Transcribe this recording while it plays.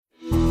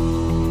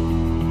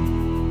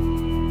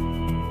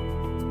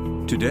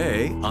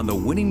Today on The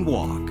Winning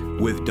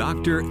Walk with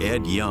Dr.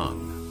 Ed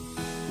Young.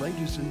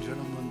 Ladies and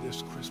gentlemen,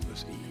 this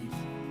Christmas Eve,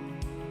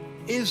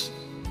 is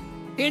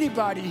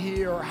anybody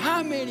here, or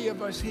how many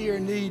of us here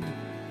need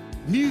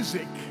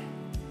music?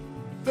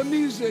 The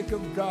music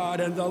of God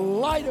and the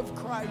light of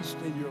Christ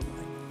in your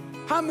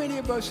life. How many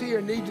of us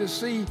here need to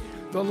see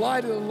the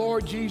light of the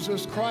Lord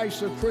Jesus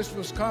Christ of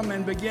Christmas come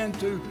and begin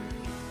to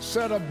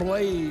set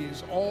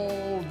ablaze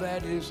all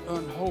that is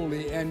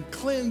unholy and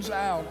cleanse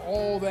out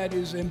all that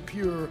is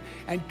impure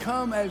and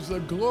come as the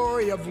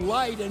glory of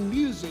light and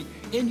music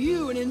in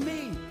you and in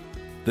me?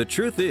 The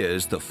truth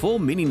is, the full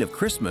meaning of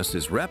Christmas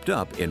is wrapped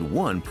up in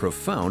one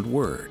profound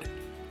word.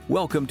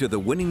 Welcome to The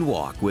Winning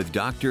Walk with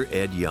Dr.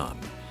 Ed Young.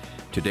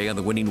 Today on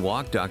The Winning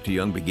Walk, Dr.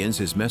 Young begins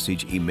his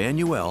message,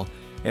 Emmanuel,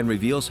 and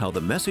reveals how the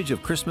message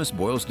of Christmas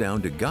boils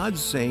down to God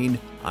saying,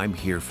 I'm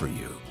here for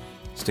you.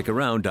 Stick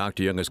around,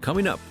 Dr. Young is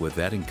coming up with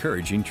that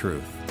encouraging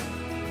truth.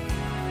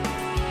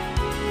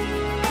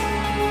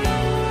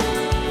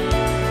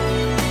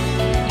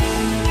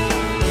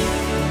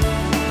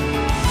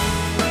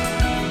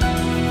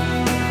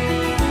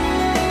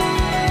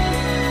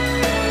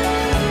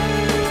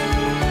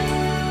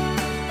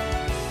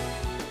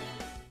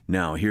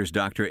 Now, here's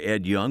Dr.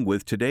 Ed Young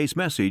with today's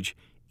message,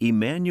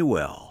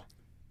 Emmanuel.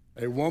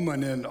 A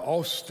woman in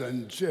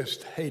Austin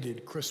just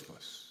hated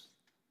Christmas.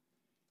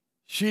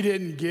 She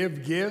didn't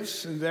give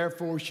gifts, and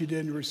therefore she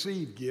didn't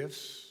receive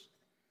gifts.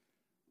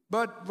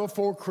 But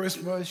before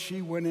Christmas,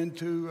 she went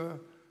into a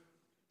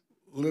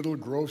little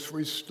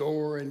grocery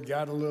store and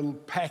got a little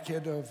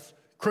packet of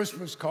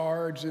Christmas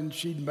cards, and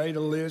she'd made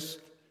a list,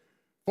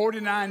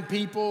 49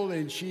 people,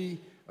 and she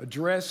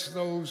addressed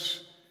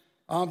those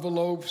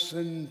envelopes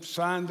and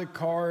signed the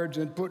cards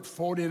and put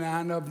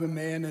 49 of them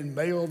in and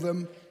mailed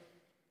them.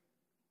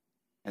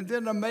 And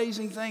then an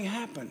amazing thing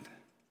happened.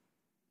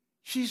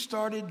 She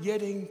started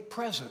getting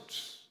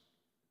presents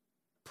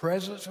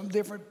from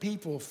different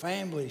people,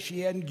 family.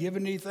 She hadn't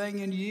given anything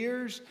in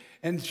years,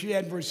 and she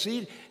hadn't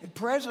received. And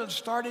presents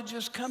started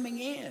just coming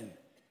in,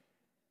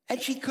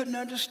 and she couldn't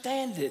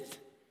understand it.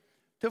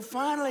 Till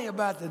finally,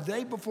 about the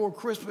day before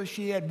Christmas,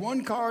 she had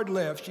one card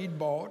left she'd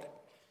bought,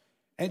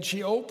 and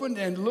she opened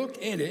and looked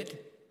in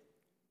it,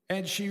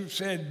 and she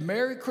said,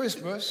 "Merry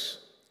Christmas.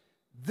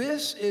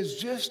 This is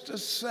just to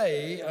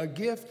say a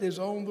gift is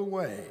on the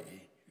way."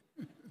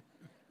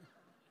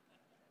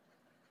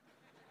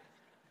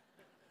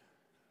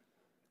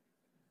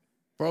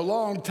 For a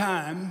long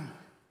time,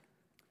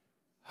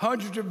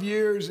 hundreds of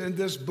years in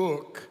this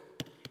book,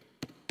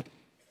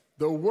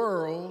 the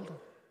world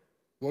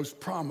was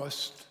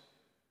promised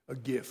a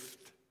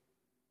gift.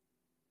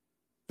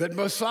 That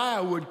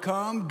Messiah would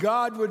come,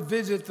 God would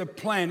visit the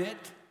planet,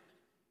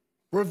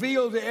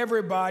 reveal to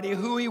everybody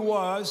who he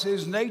was,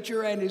 his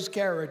nature and his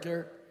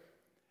character,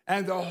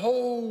 and the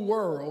whole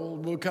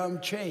world will come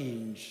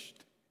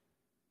changed.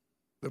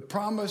 The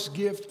promised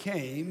gift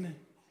came,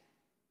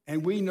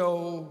 and we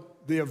know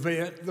the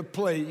event, the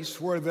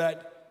place where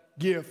that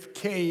gift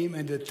came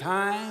into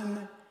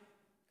time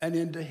and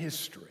into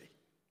history.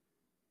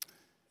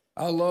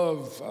 I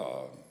love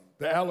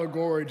the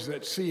allegories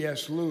that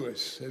C.S.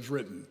 Lewis has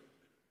written.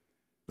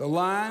 The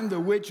Lion, the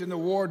Witch, and the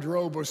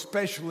Wardrobe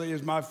especially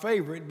is my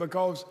favorite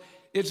because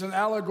it's an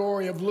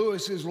allegory of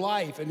Lewis's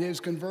life and his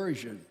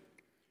conversion.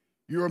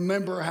 You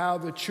remember how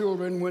the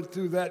children went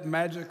through that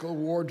magical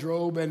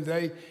wardrobe and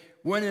they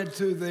went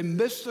into the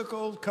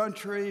mystical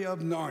country of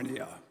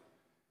Narnia.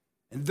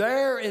 And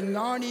there in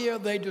Narnia,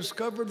 they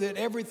discovered that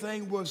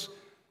everything was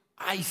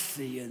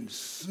icy and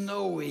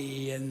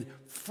snowy and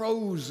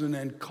frozen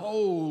and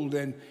cold,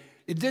 and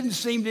it didn't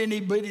seem to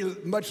anybody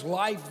much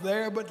life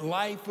there, but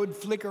life would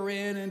flicker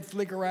in and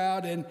flicker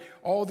out, and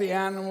all the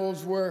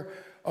animals were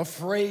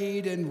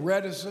afraid and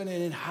reticent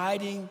and in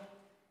hiding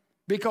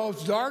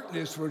because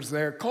darkness was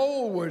there,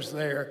 cold was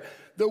there,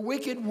 the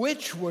wicked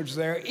witch was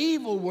there,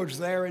 evil was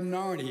there in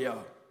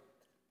Narnia.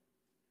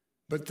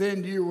 But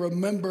then you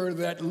remember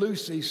that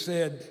Lucy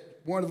said,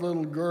 one of the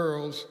little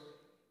girls,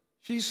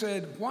 she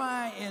said,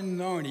 why in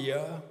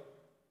Narnia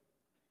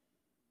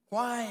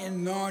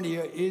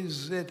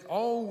is it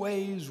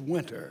always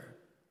winter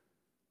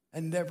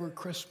and never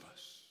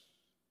Christmas?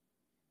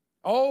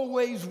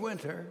 Always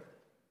winter,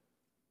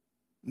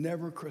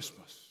 never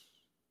Christmas.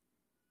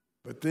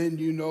 But then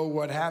you know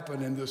what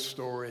happened in this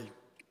story.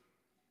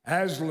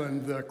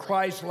 Aslan, the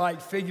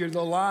Christ-like figure,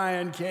 the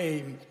lion,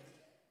 came.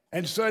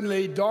 And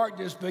suddenly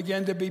darkness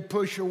began to be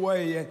pushed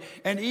away,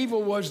 and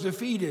evil was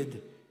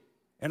defeated.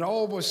 And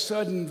all of a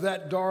sudden,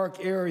 that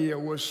dark area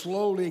was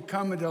slowly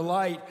coming to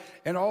light,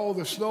 and all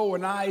the snow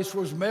and ice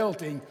was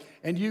melting,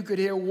 and you could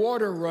hear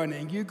water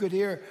running. You could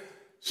hear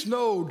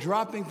snow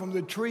dropping from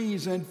the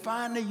trees, and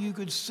finally you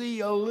could see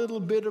a little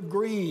bit of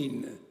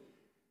green,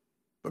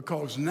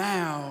 because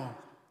now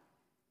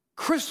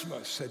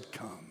Christmas had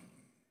come.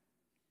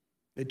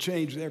 It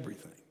changed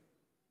everything.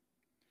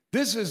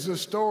 This is the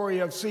story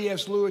of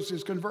C.S.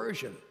 Lewis's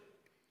conversion.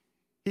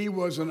 He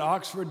was an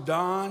Oxford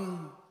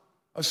Don,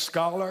 a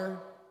scholar,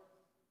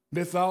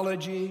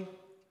 mythology,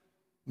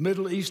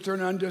 Middle Eastern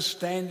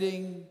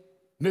understanding,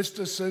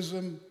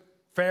 mysticism,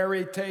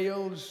 fairy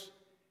tales.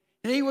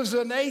 And he was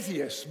an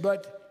atheist,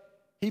 but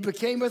he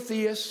became a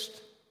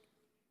theist.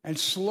 And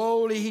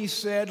slowly, he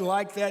said,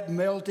 like that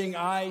melting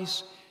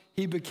ice,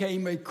 he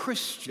became a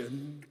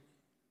Christian.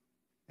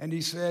 And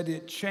he said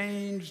it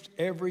changed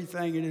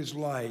everything in his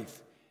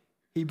life.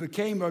 He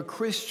became a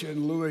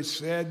Christian, Lewis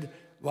said,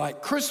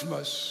 like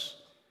Christmas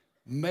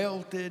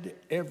melted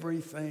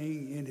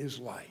everything in his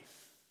life.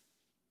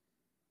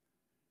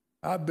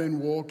 I've been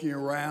walking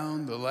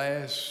around the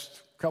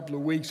last couple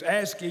of weeks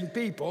asking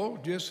people,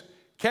 just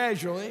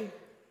casually,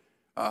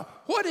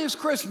 what is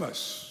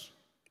Christmas?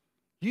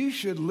 You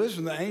should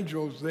listen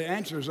to the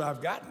answers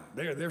I've gotten.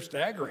 They're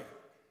staggering.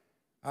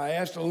 I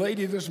asked a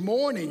lady this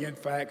morning, in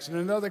fact, in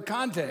another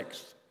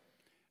context.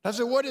 I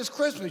said, what is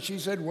Christmas? She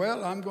said,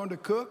 well, I'm going to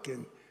cook,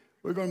 and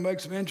we're going to make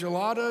some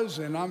enchiladas,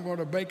 and I'm going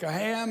to bake a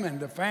ham, and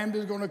the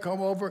family's going to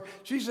come over.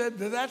 She said,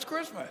 that's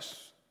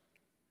Christmas.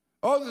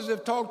 Others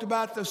have talked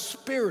about the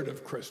spirit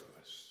of Christmas.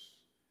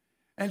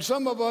 And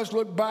some of us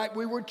look back,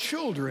 we were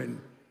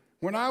children.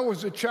 When I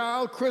was a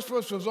child,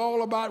 Christmas was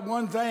all about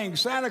one thing,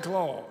 Santa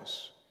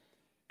Claus.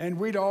 And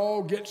we'd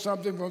all get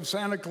something from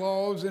Santa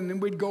Claus, and then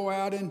we'd go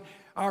out, and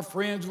our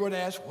friends would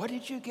ask, what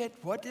did you get?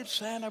 What did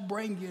Santa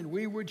bring you? And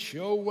we would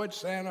show what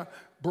Santa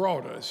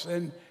brought us.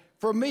 And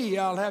for me,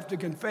 I'll have to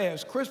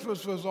confess,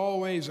 Christmas was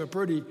always a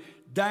pretty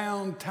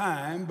down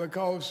time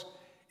because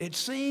it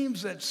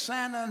seems that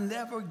Santa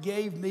never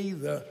gave me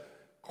the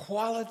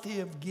quality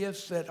of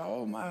gifts that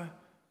all my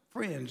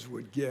friends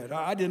would get.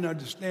 I didn't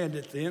understand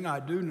it then. I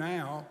do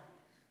now.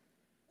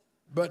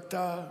 But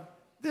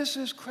this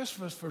is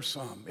Christmas for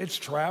some. It's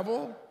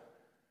travel.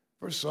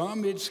 For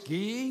some, it's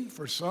skiing.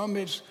 For some,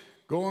 it's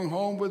going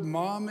home with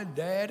mom and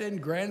dad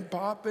and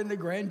grandpop and the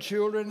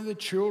grandchildren and the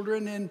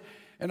children.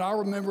 And I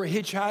remember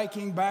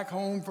hitchhiking back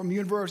home from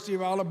University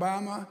of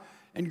Alabama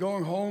and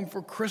going home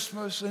for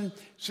Christmas and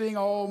seeing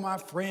all my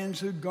friends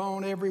who'd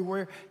gone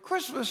everywhere.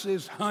 Christmas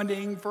is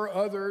hunting for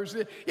others.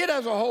 It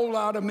has a whole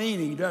lot of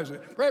meaning, doesn't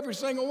it, for every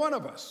single one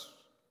of us.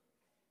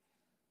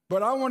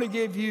 But I want to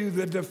give you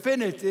the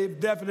definitive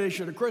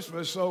definition of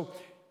Christmas so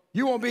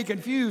you won't be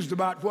confused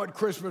about what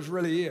Christmas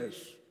really is.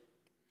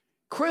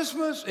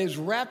 Christmas is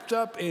wrapped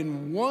up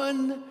in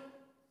one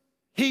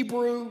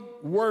Hebrew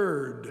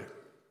word.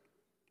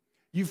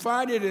 You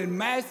find it in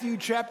Matthew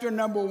chapter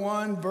number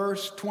 1,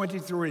 verse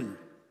 23.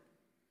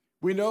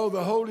 We know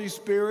the Holy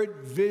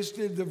Spirit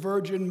visited the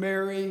Virgin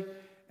Mary,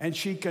 and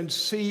she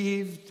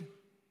conceived,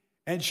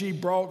 and she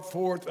brought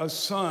forth a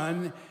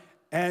son,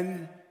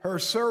 and her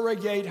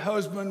surrogate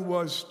husband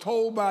was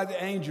told by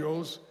the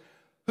angels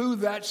who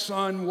that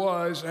son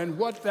was and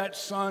what that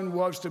son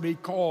was to be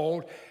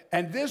called.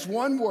 And this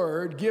one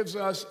word gives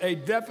us a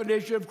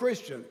definition of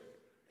Christian.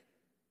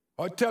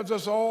 It tells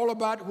us all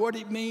about what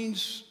it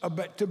means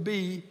to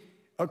be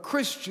a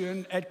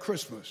Christian at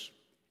Christmas.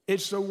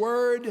 It's the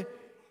word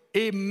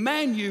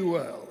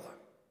Emmanuel.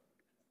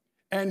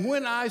 And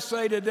when I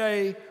say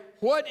today,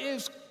 what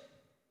is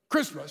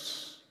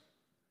Christmas?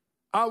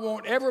 I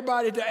want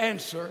everybody to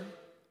answer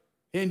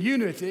in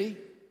unity,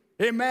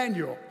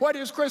 Emmanuel. What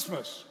is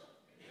Christmas?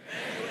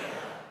 Emmanuel.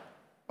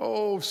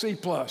 Oh, C+.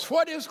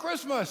 What is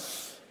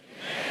Christmas?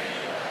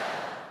 Emmanuel.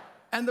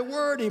 And the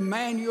word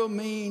Emmanuel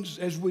means,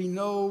 as we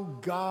know,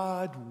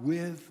 God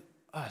with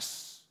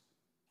us.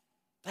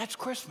 That's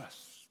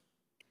Christmas.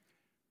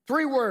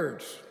 3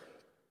 words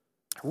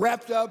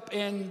wrapped up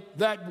in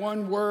that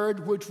one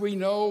word, which we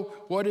know,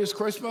 what is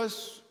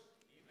Christmas?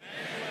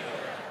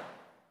 Emmanuel.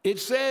 It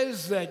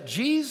says that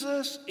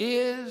Jesus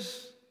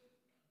is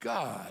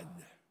God.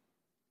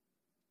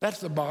 That's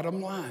the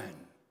bottom line.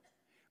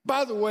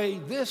 By the way,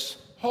 this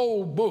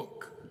whole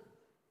book,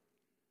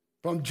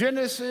 from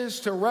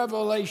Genesis to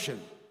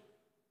Revelation,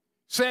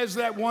 says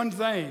that one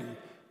thing: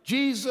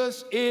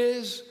 Jesus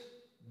is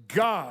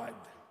God.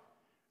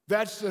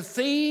 That's the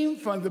theme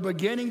from the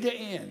beginning to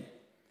end.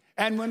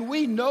 And when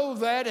we know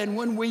that, and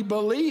when we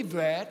believe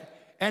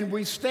that, and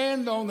we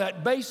stand on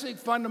that basic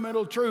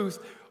fundamental truth,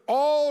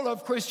 all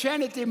of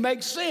Christianity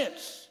makes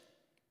sense.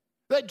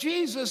 That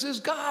Jesus is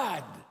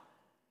God.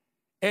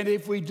 And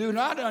if we do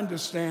not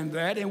understand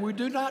that, and we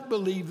do not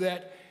believe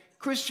that,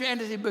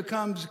 Christianity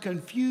becomes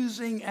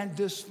confusing and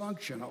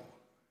dysfunctional.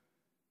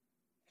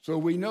 So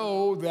we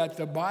know that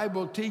the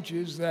Bible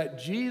teaches that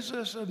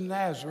Jesus of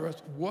Nazareth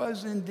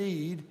was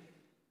indeed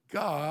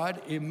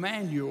God,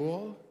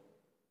 Emmanuel,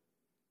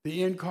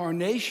 the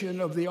incarnation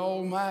of the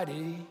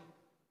Almighty.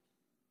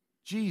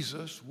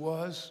 Jesus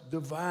was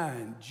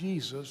divine.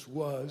 Jesus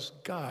was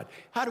God.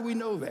 How do we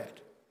know that?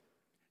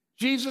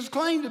 Jesus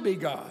claimed to be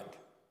God.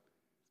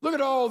 Look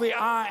at all the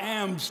I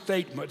am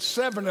statements,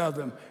 7 of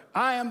them.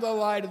 I am the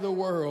light of the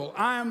world.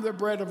 I am the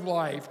bread of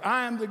life.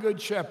 I am the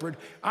good shepherd.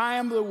 I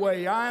am the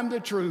way. I am the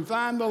truth.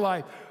 I am the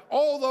life.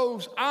 All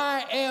those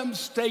I am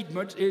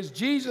statements is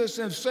Jesus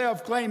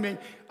himself claiming,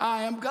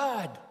 I am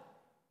God.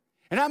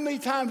 And how many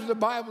times in the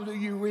Bible do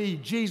you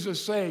read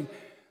Jesus saying,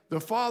 the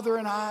Father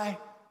and I,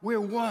 we're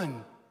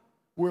one.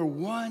 We're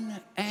one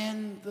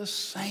and the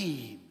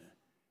same.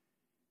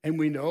 And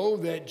we know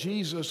that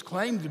Jesus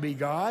claimed to be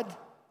God.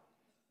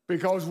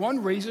 Because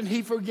one reason,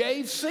 he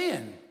forgave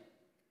sin.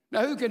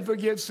 Now, who can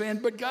forgive sin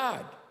but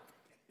God?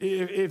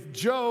 If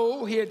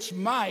Joe hits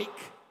Mike,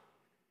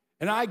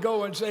 and I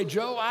go and say,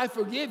 Joe, I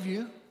forgive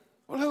you,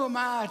 well, who am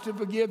I to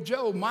forgive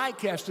Joe?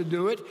 Mike has to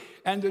do it.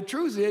 And the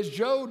truth is,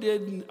 Joe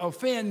didn't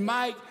offend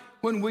Mike.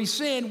 When we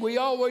sin, we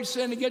always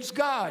sin against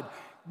God.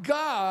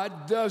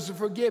 God does the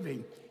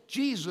forgiving.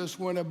 Jesus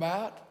went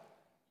about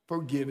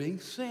forgiving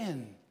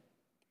sin.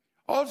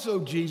 Also,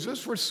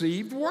 Jesus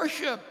received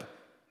worship.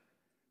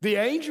 The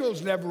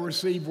angels never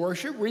received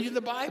worship. Read in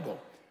the Bible.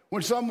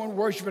 When someone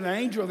worshiped an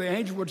angel, the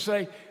angel would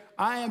say,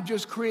 I am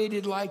just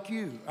created like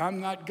you. I'm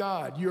not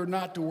God. You're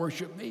not to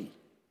worship me.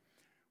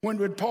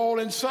 When Paul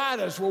and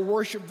Silas were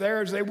worshiped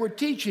there as they were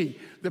teaching,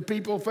 the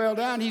people fell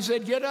down. He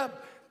said, get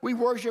up. We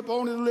worship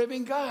only the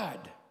living God.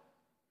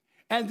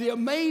 And the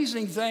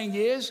amazing thing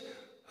is,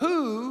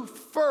 who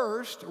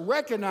first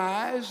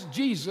recognized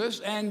Jesus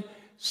and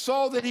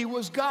saw that he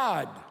was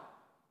God?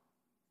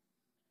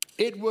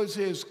 It was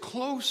his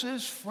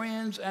closest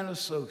friends and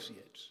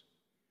associates.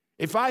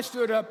 If I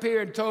stood up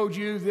here and told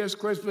you this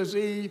Christmas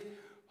Eve,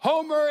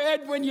 Homer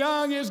Edwin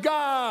Young is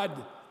God,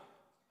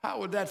 how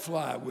would that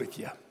fly with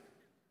you?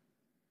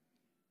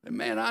 And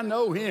man, I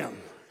know him.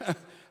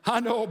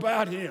 I know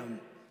about him.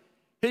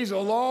 He's a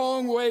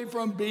long way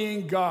from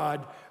being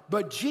God,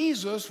 but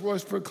Jesus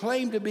was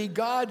proclaimed to be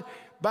God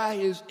by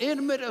his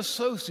intimate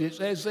associates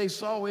as they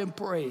saw him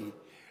pray,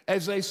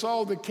 as they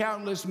saw the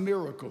countless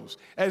miracles,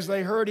 as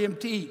they heard him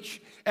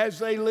teach, as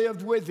they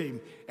lived with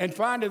him. And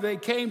finally, they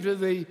came to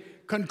the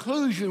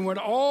conclusion when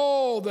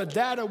all the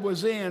data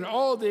was in,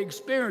 all the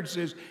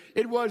experiences,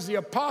 it was the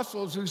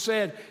apostles who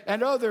said,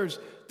 and others,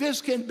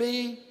 this can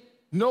be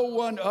no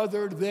one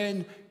other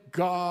than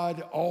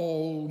God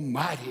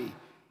Almighty,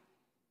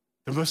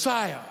 the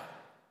Messiah,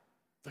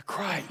 the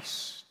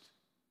Christ.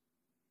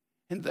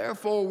 And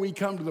therefore, we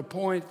come to the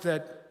point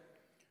that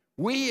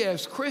we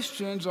as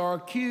Christians are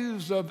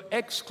accused of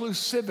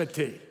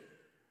exclusivity.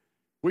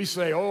 We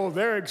say, oh,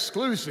 they're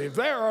exclusive.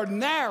 They are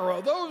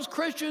narrow. Those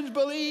Christians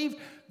believe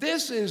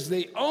this is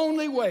the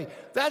only way.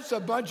 That's a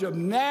bunch of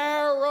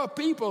narrow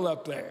people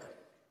up there.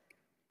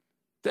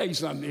 Tell you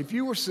something. If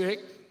you were sick,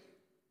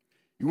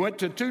 you went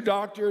to 2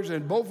 doctors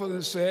and both of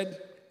them said,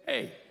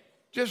 hey,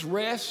 just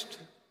rest,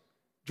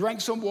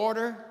 drink some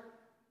water,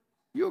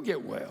 you'll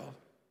get well.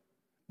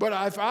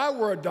 But if I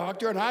were a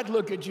doctor and I'd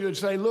look at you and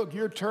say, look,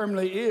 you're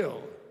terminally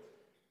ill,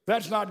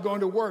 that's not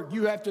going to work.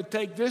 You have to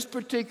take this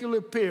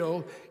particular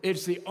pill.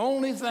 It's the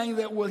only thing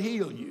that will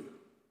heal you.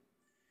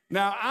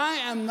 Now, I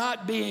am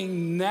not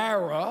being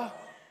narrow.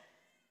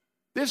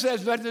 This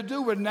has nothing to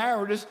do with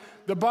narrowness.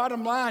 The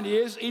bottom line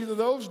is either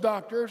those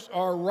doctors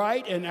are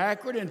right and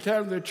accurate and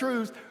telling the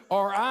truth,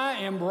 or I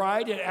am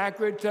right and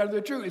accurate and telling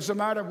the truth. It's a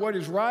matter of what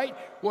is right,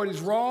 what is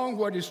wrong,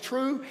 what is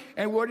true,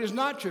 and what is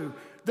not true.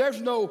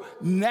 There's no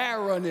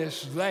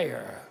narrowness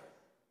there.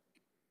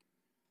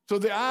 So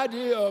the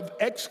idea of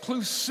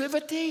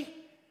exclusivity,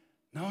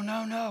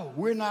 no.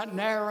 We're not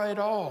narrow at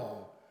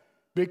all,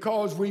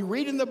 because we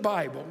read in the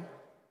Bible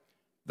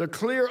the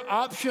clear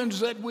options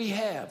that we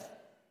have.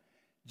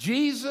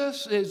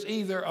 Jesus is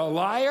either a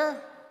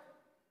liar.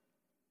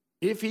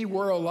 If he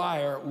were a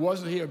liar,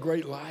 wasn't he a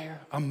great liar?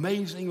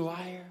 Amazing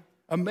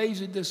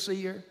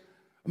deceiver,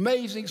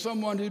 amazing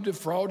someone who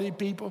defrauded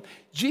people.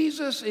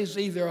 Jesus is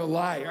either a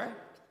liar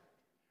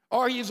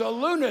or he's a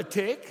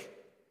lunatic,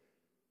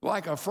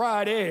 like a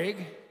fried egg,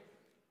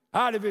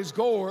 out of his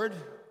gourd,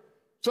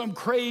 some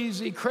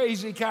crazy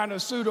kind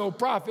of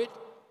pseudo-prophet.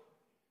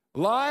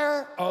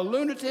 Liar or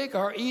lunatic,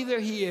 or either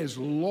he is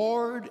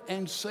Lord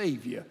and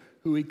Savior,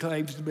 who he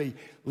claims to be.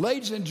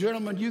 Ladies and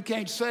gentlemen, you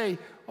can't say,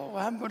 oh,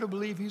 I'm going to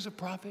believe he's a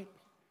prophet.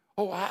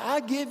 Oh,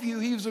 I give you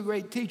he was a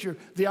great teacher.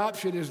 The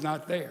option is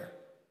not there.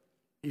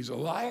 He's a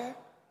liar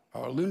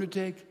or a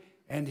lunatic,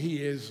 and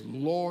he is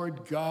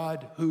Lord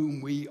God,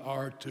 whom we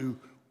are to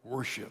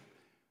worship.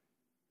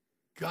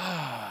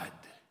 God.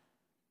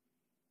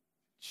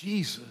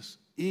 Jesus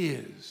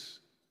is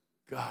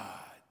God.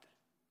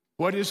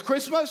 What is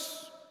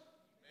Christmas?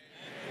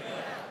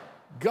 Amen.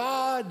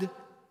 God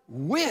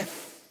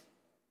with.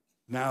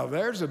 Now,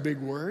 there's a big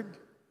word.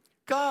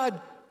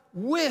 God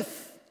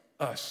with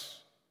us.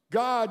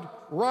 God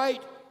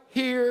right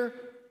here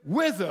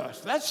with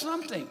us. That's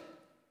something.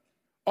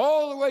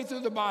 All the way through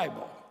the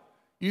Bible,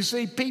 you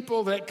see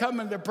people that come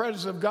in the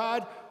presence of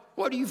God.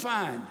 What do you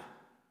find?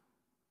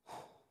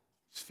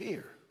 It's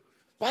fear.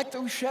 Like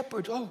those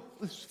shepherds. Oh,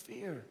 it's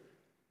fear.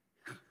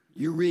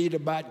 You read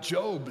about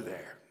Job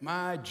there.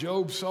 My,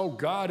 Job saw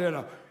God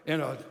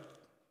in a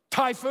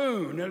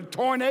typhoon, in a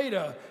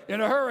tornado,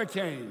 in a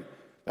hurricane.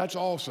 That's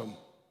awesome.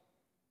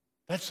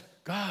 That's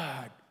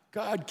God.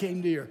 God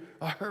came near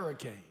a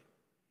hurricane.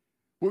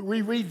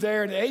 We read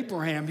there in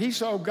Abraham, he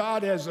saw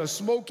God as a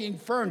smoking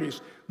furnace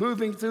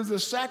moving through the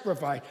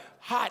sacrifice.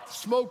 Hot,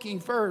 smoking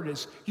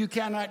furnace. You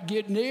cannot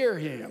get near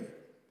him.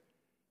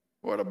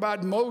 What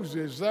about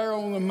Moses there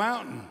on the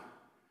mountain?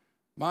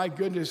 My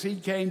goodness, he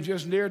came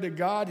just near to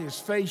God. His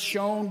face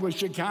shone with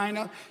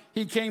Shekinah.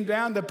 He came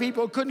down. The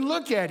people couldn't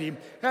look at him.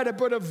 Had to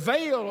put a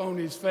veil on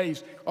his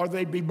face or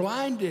they'd be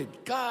blinded.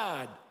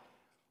 God,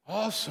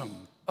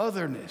 awesome,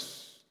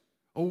 otherness,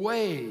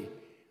 away,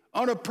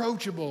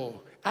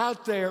 unapproachable,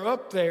 out there,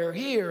 up there,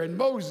 here, and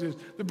Moses,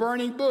 the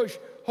burning bush,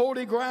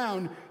 holy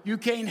ground. You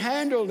can't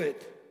handle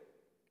it.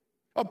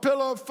 A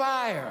pillar of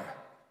fire.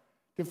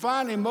 And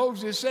finally,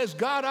 Moses says,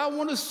 God, I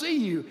want to see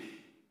you.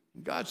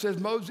 God says,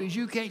 Moses,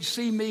 you can't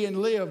see me and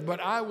live, but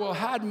I will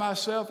hide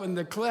myself in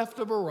the cleft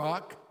of a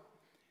rock.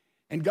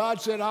 And God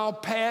said, I'll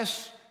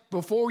pass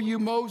before you,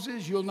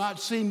 Moses. You'll not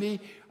see me.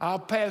 I'll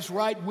pass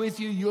right with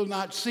you. You'll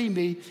not see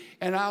me.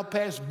 And I'll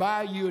pass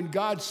by you. And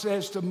God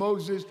says to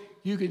Moses,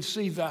 you can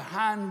see the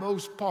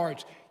hindmost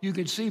parts. You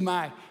can see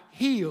my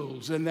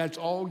heels, and that's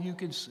all you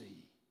can see.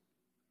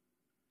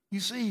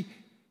 You see,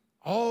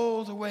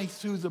 all the way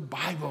through the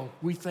Bible,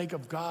 we think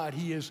of God.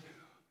 He is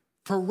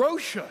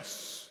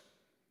ferocious.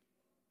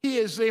 He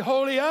is the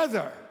holy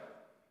other.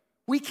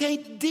 We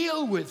can't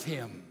deal with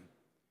him.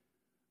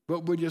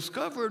 But we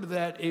discovered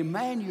that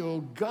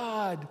Emmanuel,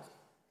 God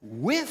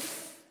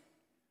with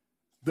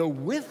the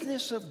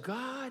witness of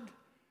God,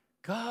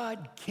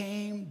 God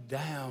came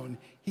down.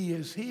 He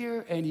is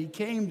here and he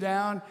came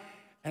down,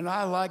 and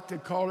I like to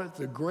call it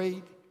the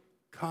great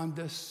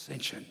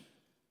condescension.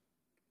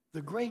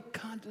 The great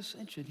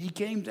condescension. He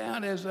came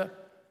down as a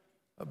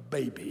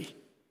baby.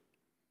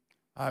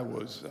 I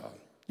was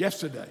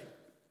yesterday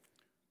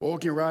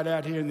walking right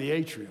out here in the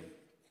atrium,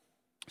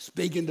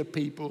 speaking to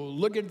people,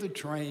 looking at the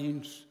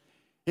trains,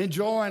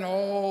 enjoying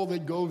all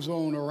that goes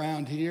on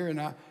around here. And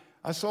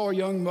I saw a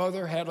young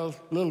mother, had a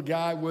little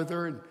guy with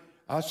her, and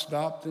I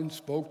stopped and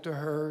spoke to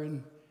her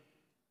and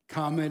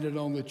commented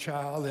on the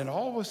child. And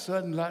all of a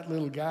sudden, that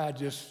little guy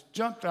just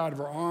jumped out of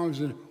her arms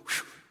and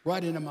whoosh,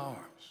 right into my arms.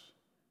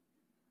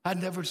 I'd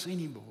never seen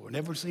him before,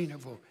 never seen her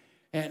before.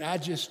 And I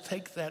just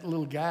take that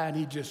little guy, and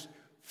he just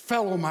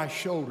fell on my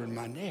shoulder and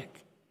my neck.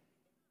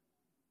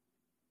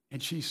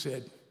 And she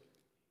said,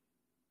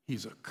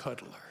 he's a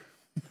cuddler.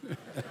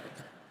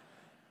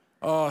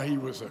 Oh, he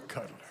was a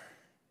cuddler.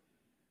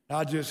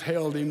 I just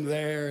held him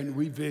there, and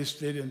we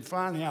visited. And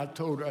finally, I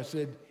told her, I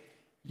said,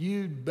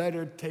 you'd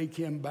better take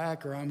him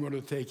back, or I'm going to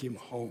take him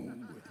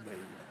home with me.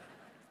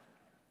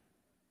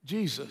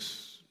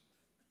 Jesus,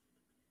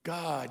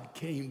 God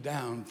came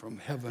down from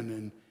heaven,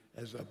 and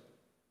as a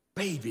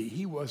baby,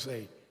 he was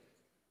a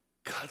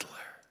cuddler.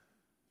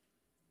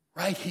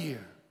 Right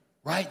here,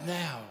 right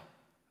now,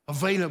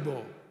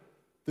 available.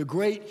 The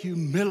great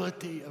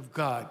humility of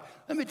God.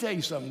 Let me tell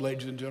you something,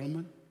 ladies and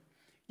gentlemen.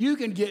 You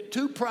can get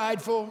too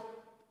prideful,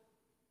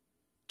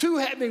 too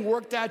having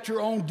worked out your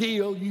own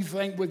deal, you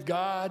think, with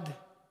God.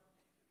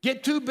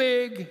 Get too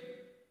big,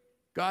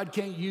 God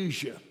can't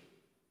use you.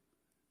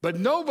 But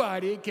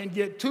nobody can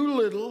get too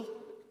little,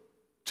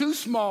 too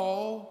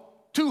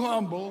small, too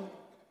humble,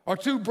 or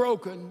too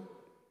broken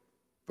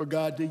for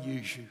God to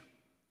use you.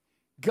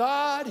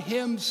 God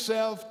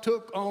himself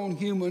took on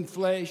human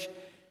flesh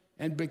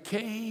and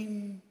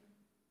became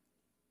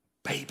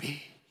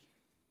baby,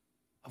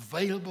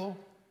 available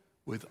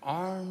with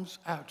arms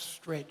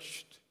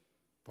outstretched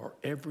for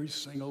every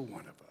single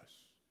one of us.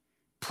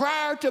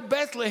 Prior to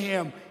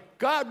Bethlehem,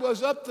 God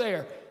was up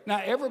there.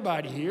 Now,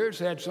 everybody here has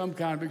had some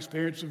kind of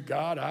experience of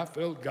God. I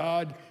felt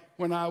God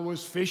when I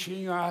was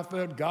fishing, or I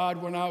felt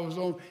God when I was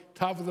on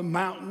top of the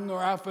mountain,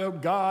 or I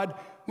felt God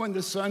when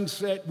the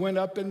sunset went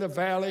up in the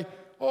valley.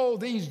 Oh,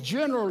 these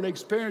general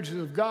experiences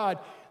of God.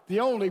 The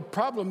only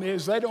problem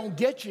is they don't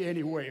get you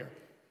anywhere.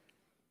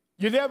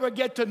 You never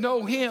get to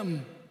know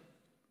him.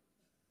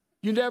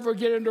 You never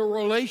get into a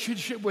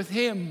relationship with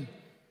him.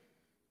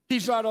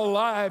 He's not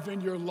alive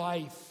in your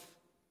life.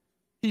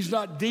 He's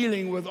not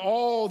dealing with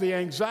all the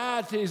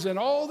anxieties and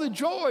all the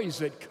joys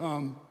that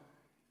come.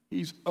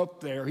 He's up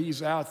there.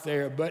 He's out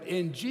there. But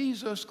in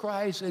Jesus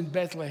Christ in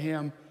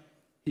Bethlehem,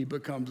 he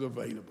becomes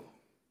available.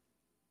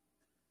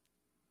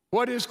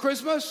 What is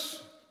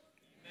Christmas?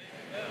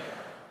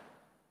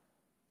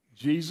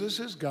 Jesus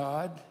is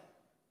God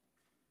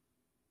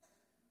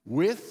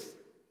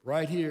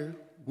right here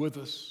with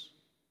us.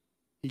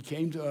 He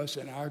came to us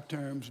in our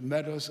terms,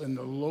 met us in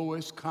the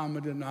lowest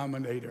common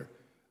denominator.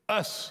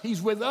 Us.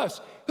 He's with us.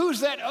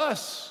 Who's that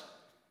us?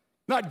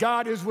 Not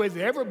God is with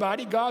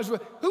everybody. God's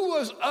with. Who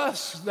was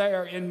us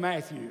there in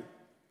Matthew?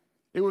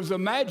 It was the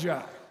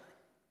Magi.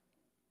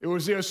 It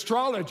was the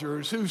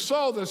astrologers who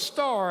saw the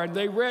star, and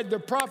they read the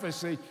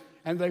prophecy,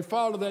 and they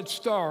followed that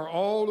star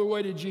all the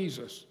way to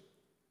Jesus.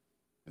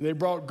 And they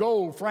brought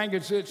gold,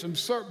 frankincense, and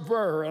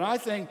myrrh. And I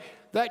think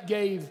that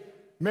gave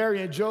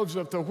Mary and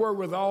Joseph the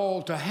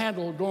wherewithal to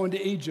handle going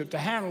to Egypt, to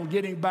handle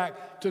getting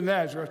back to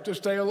Nazareth, to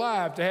stay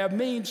alive, to have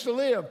means to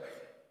live.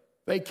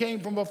 They came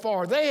from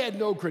afar. They had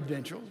no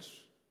credentials.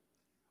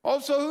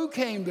 Also, who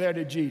came there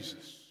to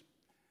Jesus?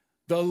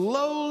 The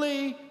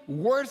lowly,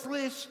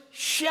 worthless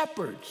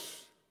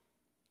shepherds.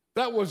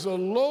 That was the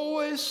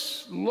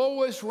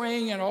lowest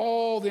ring in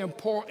all the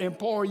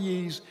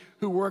employees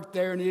who worked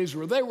there in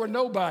Israel. They were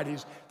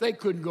nobodies. They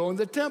couldn't go in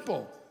the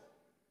temple.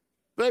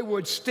 They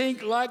would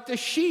stink like the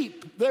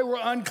sheep. They were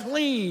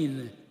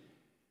unclean.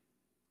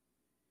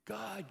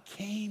 God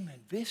came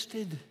and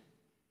visited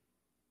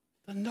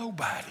the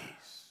nobodies,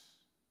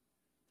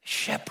 the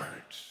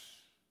shepherds.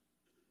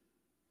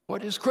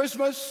 What is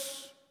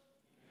Christmas?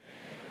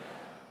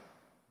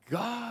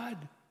 God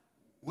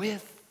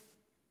with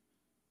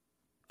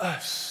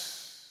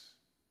us.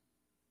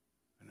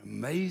 An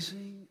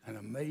amazing,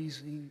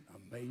 amazing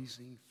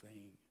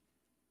thing.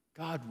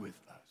 God with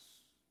us.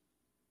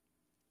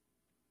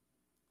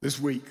 This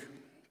week,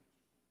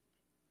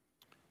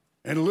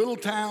 in a little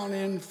town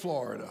in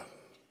Florida,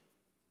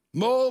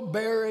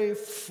 Mulberry,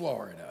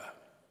 Florida,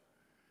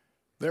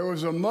 there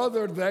was a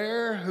mother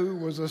there who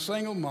was a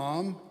single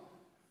mom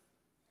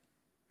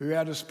who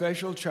had a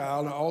special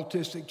child, an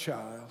autistic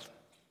child.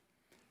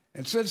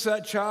 And since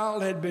that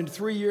child had been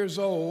 3 years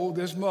old,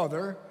 this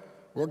mother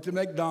worked at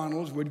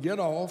McDonald's, would get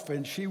off,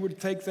 and she would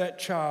take that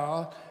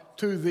child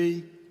to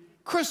the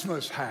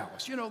Christmas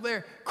house. You know, there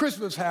are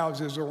Christmas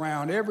houses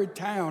around every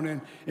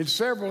town and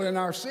several in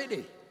our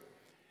city.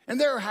 And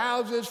there are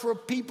houses for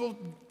people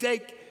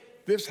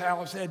this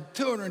house had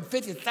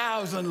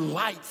 250,000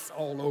 lights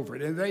all over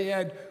it. And they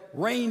had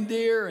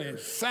reindeer and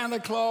Santa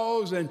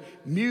Claus and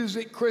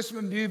music,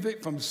 Christmas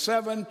music from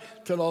 7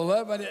 till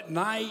 11 at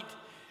night.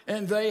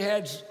 And they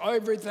had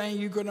everything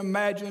you could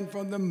imagine,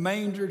 from the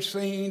manger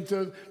scene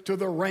to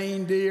the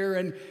reindeer.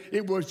 And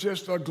it was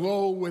just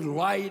aglow with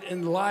light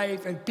and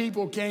life. And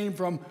people came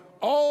from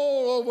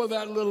all over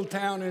that little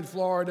town in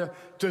Florida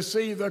to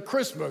see the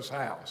Christmas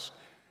house.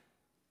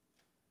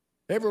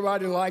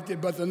 Everybody liked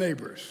it but the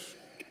neighbors.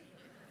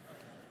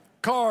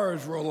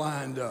 Cars were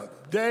lined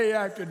up day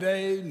after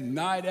day,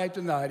 night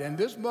after night. And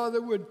this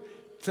mother would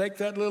take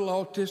that little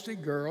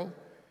autistic girl,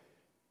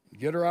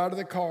 get her out of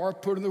the car,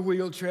 put her in the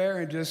wheelchair,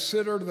 and just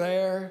sit her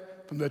there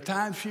from the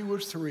time she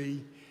was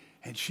 3,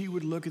 and she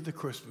would look at the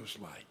Christmas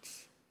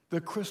lights,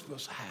 the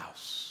Christmas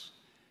house.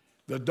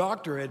 The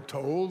doctor had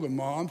told the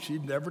mom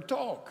she'd never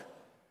talk,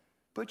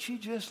 but she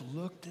just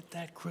looked at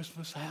that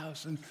Christmas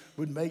house and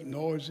would make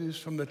noises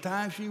from the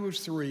time she was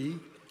 3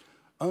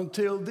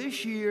 until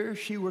this year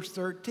she was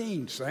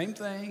 13. Same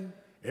thing,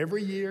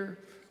 every year,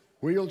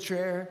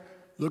 wheelchair,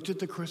 looked at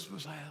the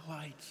Christmas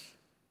lights.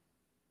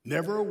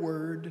 Never a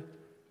word.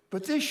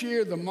 But this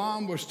year, the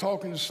mom was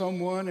talking to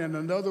someone, and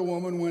another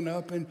woman went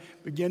up and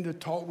began to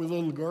talk with a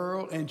little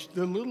girl. And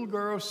the little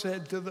girl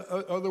said to the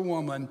other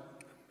woman,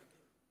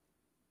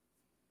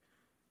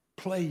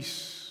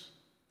 "Place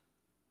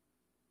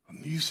of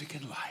music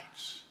and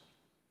lights."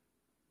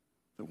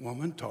 The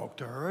woman talked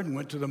to her and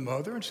went to the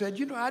mother and said,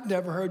 "You know, I'd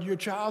never heard your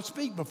child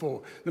speak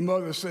before." The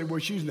mother said, "Well,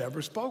 she's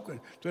never spoken."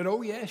 Said,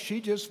 "Oh, yes, she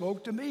just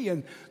spoke to me."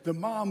 And the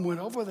mom went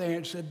over there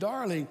and said,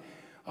 "Darling,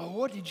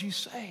 what did you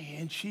say?"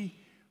 And she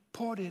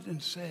pointed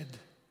and said,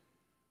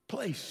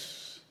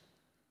 "Place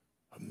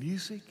of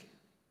music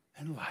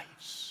and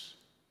lights."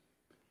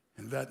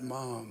 And that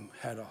mom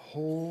had a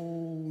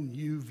whole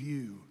new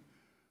view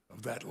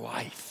of that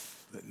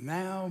life that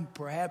now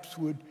perhaps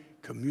would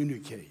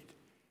communicate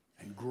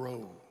and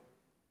grow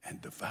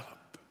and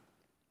develop.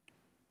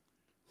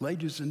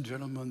 Ladies and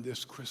gentlemen,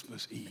 this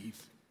Christmas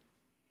Eve,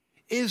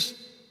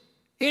 is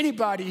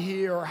anybody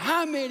here, or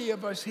how many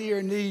of us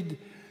here need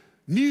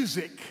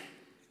music?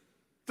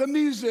 The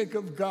music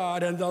of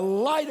God and the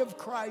light of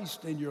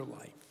Christ in your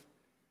life.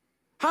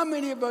 How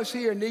many of us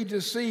here need to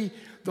see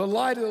the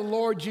light of the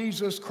Lord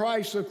Jesus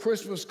Christ of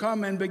Christmas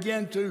come and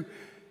begin to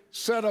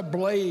set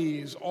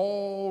ablaze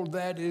all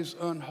that is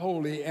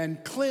unholy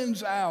and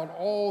cleanse out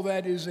all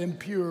that is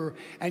impure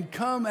and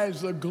come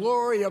as the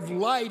glory of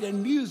light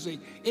and music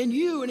in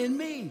you and in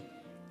me?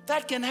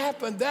 That can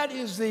happen. That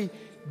is the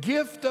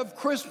gift of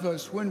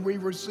Christmas when we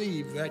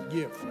receive that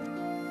gift.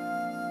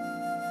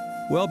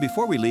 Well,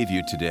 before we leave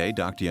you today,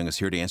 Dr. Young is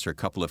here to answer a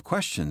couple of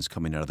questions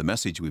coming out of the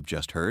message we've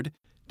just heard.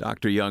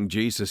 Dr. Young,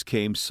 Jesus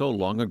came so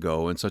long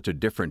ago in such a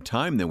different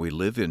time than we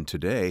live in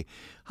today.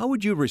 How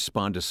would you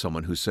respond to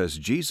someone who says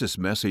Jesus'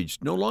 message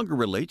no longer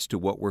relates to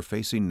what we're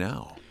facing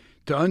now?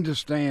 To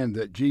understand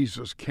that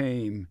Jesus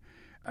came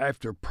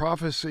after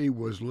prophecy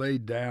was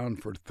laid down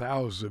for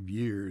thousands of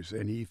years,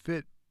 and he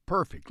fit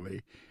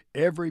perfectly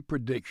every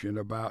prediction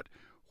about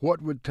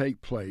what would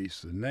take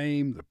place, the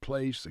name, the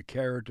place, the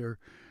character,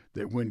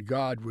 that when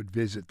God would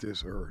visit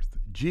this earth.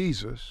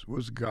 Jesus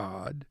was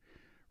God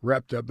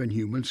wrapped up in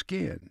human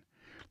skin.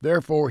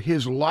 Therefore,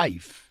 his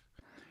life,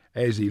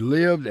 as he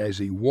lived, as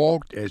he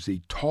walked, as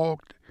he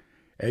talked,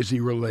 as he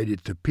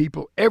related to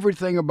people,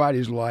 everything about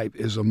his life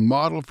is a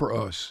model for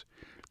us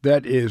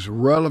that is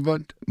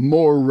relevant,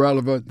 more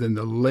relevant than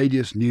the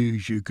latest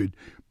news you could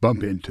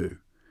bump into.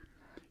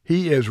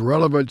 He is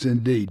relevant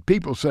indeed.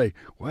 People say,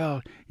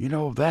 well, you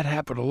know, that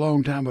happened a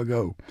long time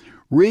ago.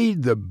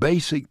 Read the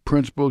basic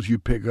principles you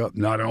pick up,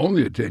 not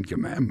only the Ten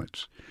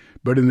Commandments,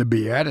 but in the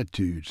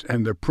Beatitudes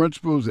and the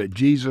principles that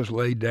Jesus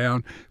laid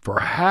down for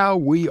how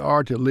we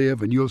are to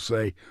live, and you'll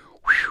say,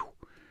 whew,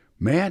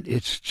 man,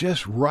 it's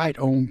just right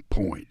on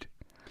point.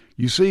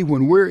 You see,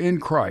 when we're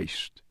in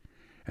Christ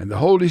and the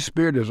Holy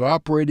Spirit is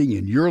operating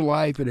in your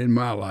life and in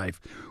my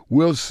life,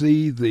 we'll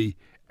see the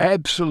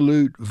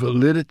absolute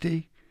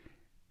validity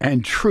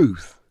and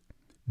truth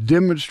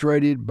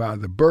demonstrated by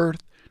the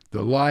birth,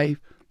 the life,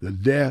 the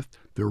death,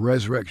 the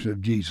resurrection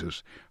of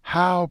Jesus.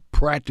 How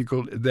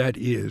practical that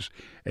is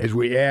as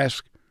we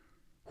ask,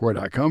 where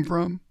did I come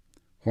from?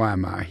 Why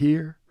am I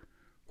here?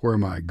 Where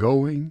am I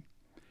going?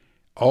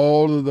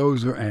 All of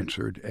those are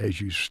answered as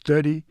you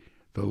study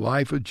the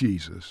life of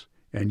Jesus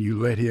and you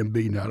let him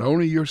be not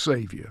only your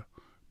Savior,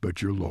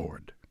 but your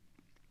Lord.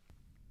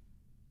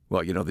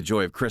 Well, you know, the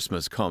joy of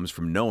Christmas comes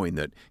from knowing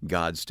that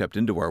God stepped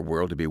into our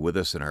world to be with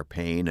us in our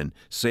pain and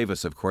save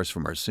us, of course,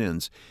 from our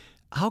sins.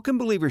 How can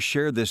believers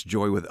share this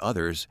joy with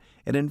others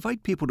and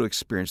invite people to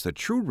experience the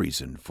true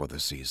reason for the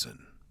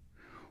season?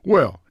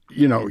 Well,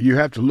 you know, you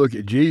have to look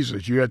at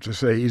Jesus. You have to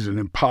say he's an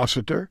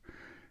impositor.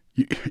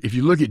 If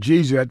you look at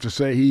Jesus, you have to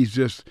say he's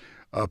just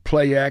a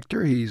play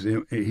actor.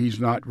 He's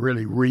not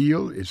really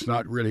real. It's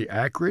not really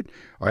accurate.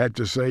 Or you have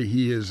to say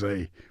he is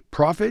a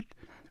prophet.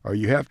 Or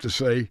you have to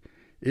say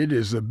it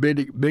is the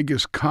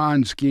biggest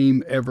con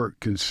scheme ever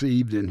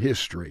conceived in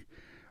history.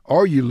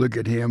 Or you look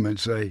at him and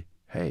say,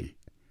 hey,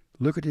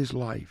 look at his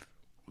life.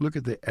 Look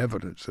at the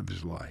evidence of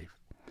his life.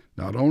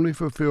 Not only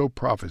fulfilled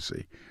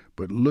prophecy,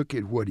 but look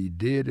at what he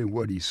did and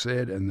what he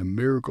said and the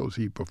miracles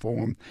he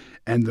performed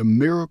and the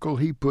miracle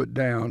he put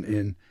down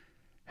in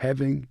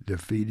having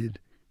defeated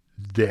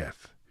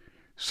death.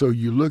 So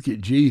you look at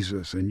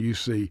Jesus and you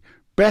see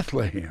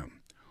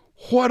Bethlehem.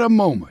 What a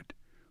moment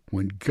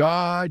when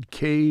God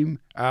came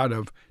out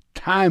of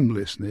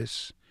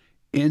timelessness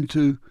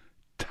into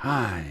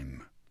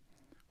time.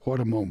 What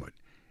a moment.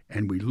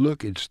 And we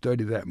look and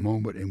study that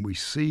moment and we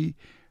see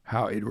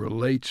how it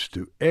relates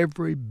to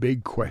every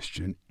big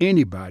question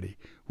anybody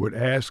would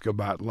ask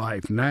about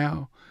life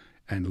now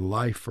and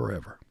life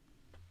forever.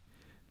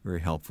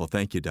 Very helpful.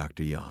 Thank you,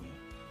 Dr. Young.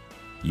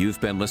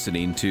 You've been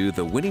listening to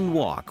The Winning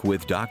Walk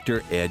with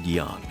Dr. Ed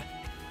Young.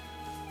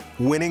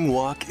 Winning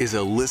Walk is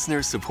a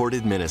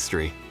listener-supported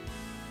ministry.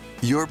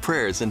 Your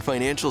prayers and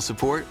financial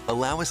support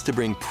allow us to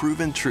bring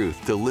proven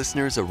truth to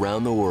listeners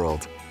around the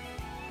world.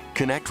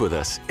 Connect with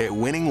us at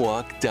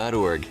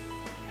winningwalk.org.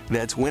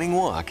 That's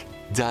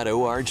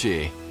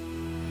winningwalk.org.